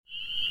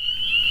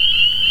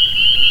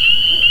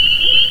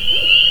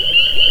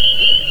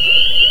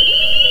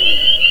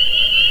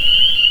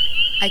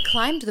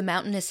climbed the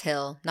mountainous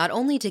hill not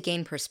only to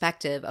gain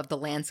perspective of the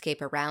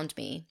landscape around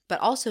me, but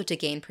also to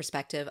gain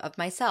perspective of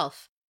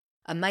myself,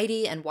 a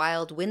mighty and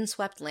wild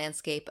windswept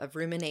landscape of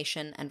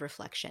rumination and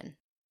reflection.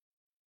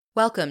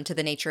 Welcome to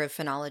the Nature of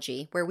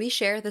Phenology, where we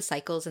share the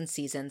cycles and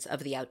seasons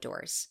of the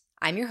outdoors.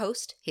 I'm your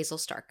host, Hazel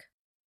Stark.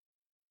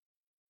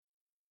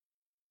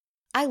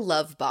 I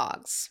love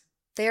bogs.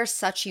 They are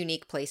such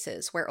unique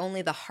places where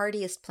only the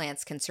hardiest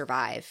plants can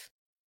survive.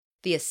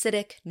 The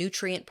acidic,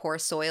 nutrient-poor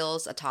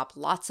soils atop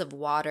lots of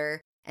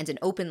water and an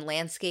open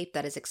landscape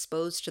that is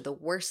exposed to the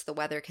worst the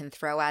weather can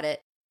throw at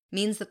it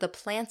means that the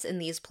plants in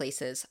these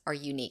places are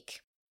unique.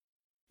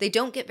 They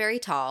don't get very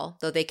tall,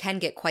 though they can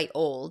get quite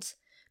old.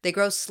 They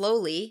grow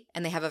slowly,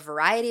 and they have a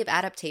variety of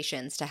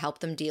adaptations to help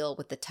them deal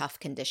with the tough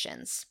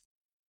conditions.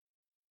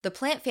 The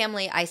plant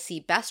family I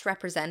see best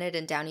represented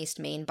in Down East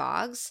Maine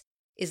bogs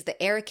is the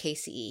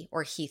Ericaceae,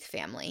 or heath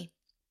family.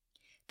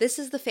 This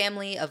is the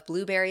family of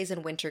blueberries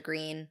and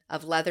wintergreen,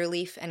 of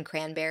leatherleaf and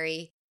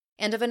cranberry,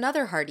 and of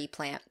another hardy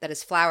plant that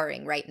is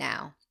flowering right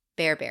now,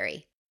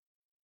 bearberry.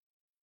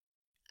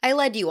 I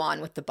led you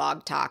on with the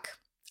bog talk.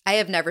 I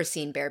have never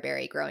seen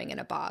bearberry growing in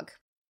a bog.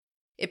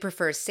 It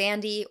prefers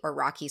sandy or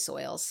rocky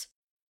soils.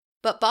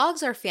 But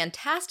bogs are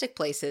fantastic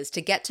places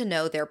to get to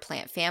know their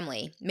plant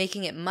family,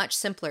 making it much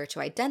simpler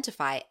to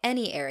identify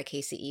any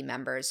Ericaceae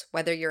members,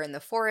 whether you're in the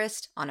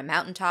forest, on a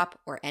mountaintop,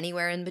 or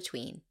anywhere in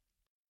between.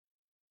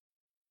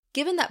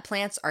 Given that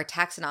plants are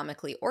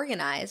taxonomically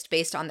organized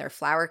based on their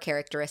flower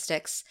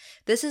characteristics,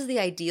 this is the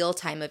ideal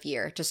time of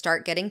year to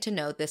start getting to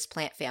know this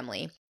plant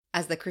family,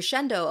 as the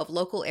crescendo of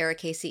local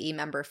Ericaceae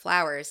member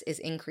flowers is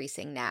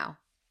increasing now.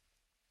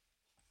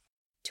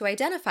 To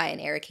identify an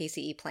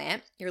Ericaceae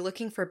plant, you're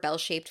looking for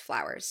bell-shaped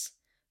flowers,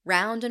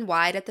 round and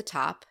wide at the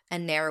top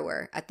and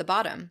narrower at the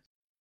bottom.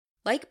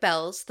 Like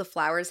bells, the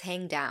flowers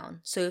hang down,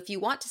 so if you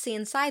want to see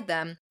inside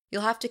them,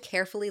 you'll have to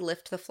carefully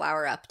lift the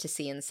flower up to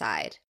see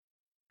inside.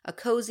 A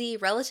cozy,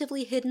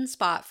 relatively hidden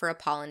spot for a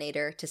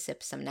pollinator to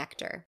sip some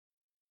nectar.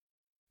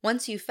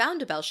 Once you've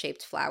found a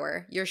bell-shaped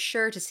flower, you're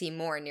sure to see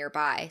more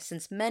nearby,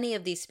 since many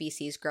of these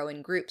species grow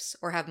in groups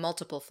or have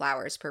multiple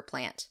flowers per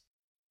plant.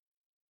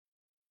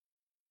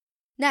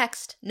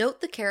 Next, note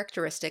the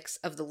characteristics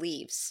of the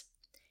leaves.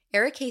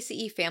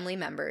 Ericaceae family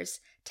members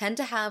tend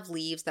to have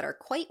leaves that are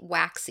quite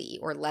waxy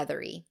or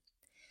leathery.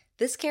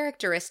 This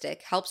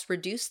characteristic helps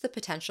reduce the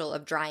potential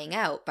of drying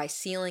out by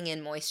sealing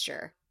in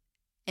moisture,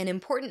 an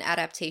important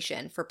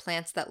adaptation for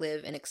plants that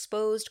live in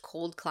exposed,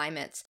 cold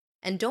climates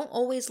and don't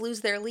always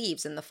lose their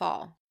leaves in the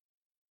fall.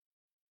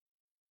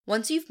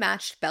 Once you've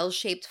matched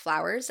bell-shaped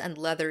flowers and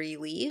leathery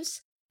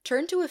leaves,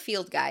 turn to a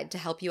field guide to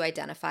help you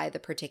identify the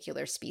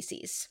particular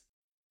species.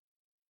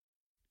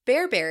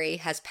 Bearberry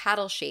has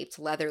paddle-shaped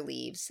leather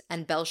leaves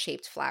and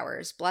bell-shaped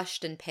flowers,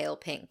 blushed and pale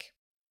pink.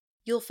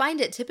 You'll find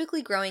it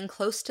typically growing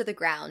close to the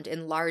ground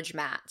in large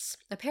mats.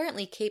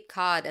 Apparently, Cape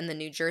Cod and the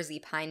New Jersey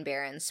pine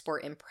barrens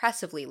sport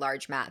impressively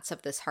large mats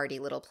of this hardy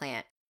little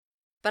plant.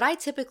 But I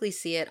typically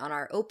see it on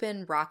our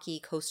open, rocky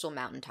coastal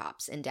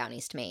mountaintops in Down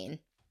East Maine.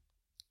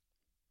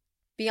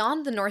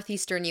 Beyond the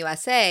northeastern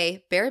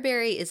USA,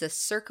 bearberry is a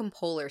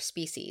circumpolar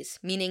species,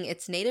 meaning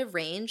its native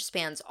range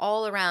spans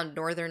all around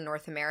northern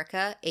North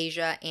America,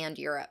 Asia, and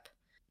Europe.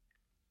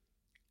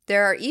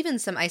 There are even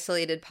some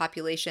isolated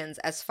populations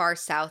as far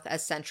south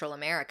as Central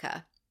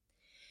America.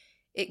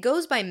 It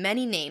goes by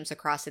many names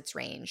across its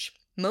range,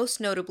 most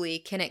notably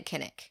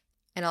kinnick,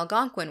 an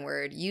Algonquin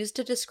word used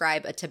to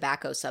describe a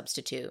tobacco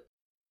substitute.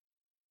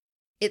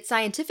 Its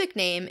scientific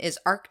name is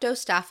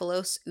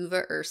Arctostaphylos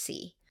uva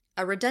ursi,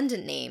 a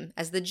redundant name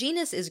as the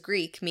genus is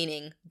Greek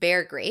meaning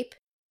bear grape,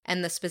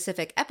 and the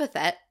specific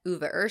epithet,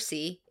 uva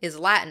ursi, is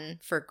Latin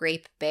for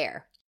grape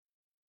bear.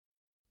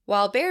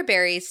 While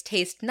bearberries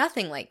taste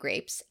nothing like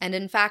grapes, and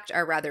in fact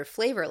are rather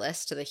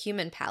flavorless to the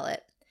human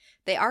palate,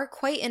 they are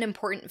quite an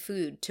important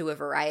food to a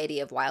variety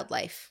of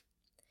wildlife.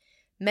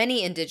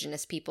 Many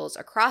indigenous peoples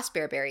across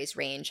bearberry's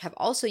range have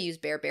also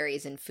used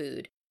bearberries in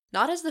food,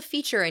 not as the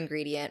feature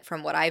ingredient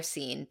from what I've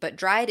seen, but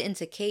dried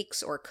into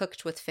cakes or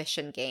cooked with fish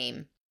and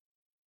game.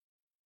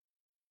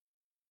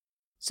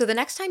 So the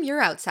next time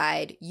you're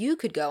outside, you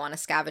could go on a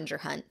scavenger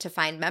hunt to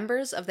find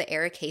members of the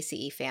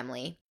Ericaceae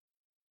family.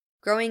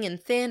 Growing in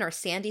thin or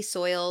sandy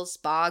soils,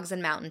 bogs,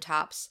 and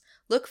mountaintops,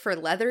 look for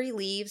leathery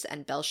leaves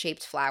and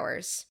bell-shaped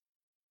flowers.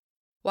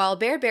 While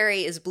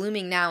bearberry is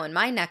blooming now in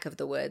my neck of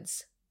the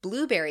woods,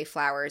 blueberry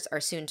flowers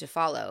are soon to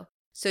follow,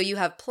 so you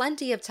have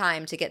plenty of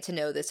time to get to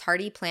know this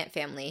hardy plant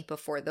family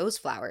before those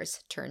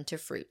flowers turn to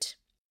fruit.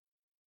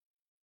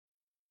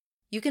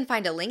 You can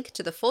find a link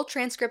to the full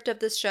transcript of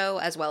this show,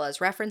 as well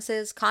as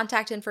references,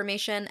 contact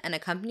information, and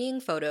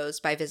accompanying photos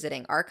by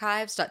visiting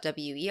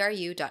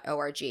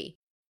archives.weru.org.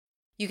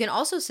 You can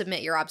also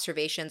submit your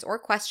observations or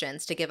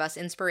questions to give us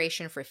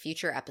inspiration for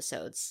future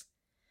episodes.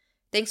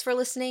 Thanks for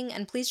listening,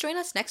 and please join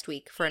us next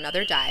week for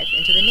another dive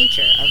into the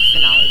nature of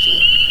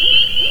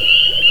phenology.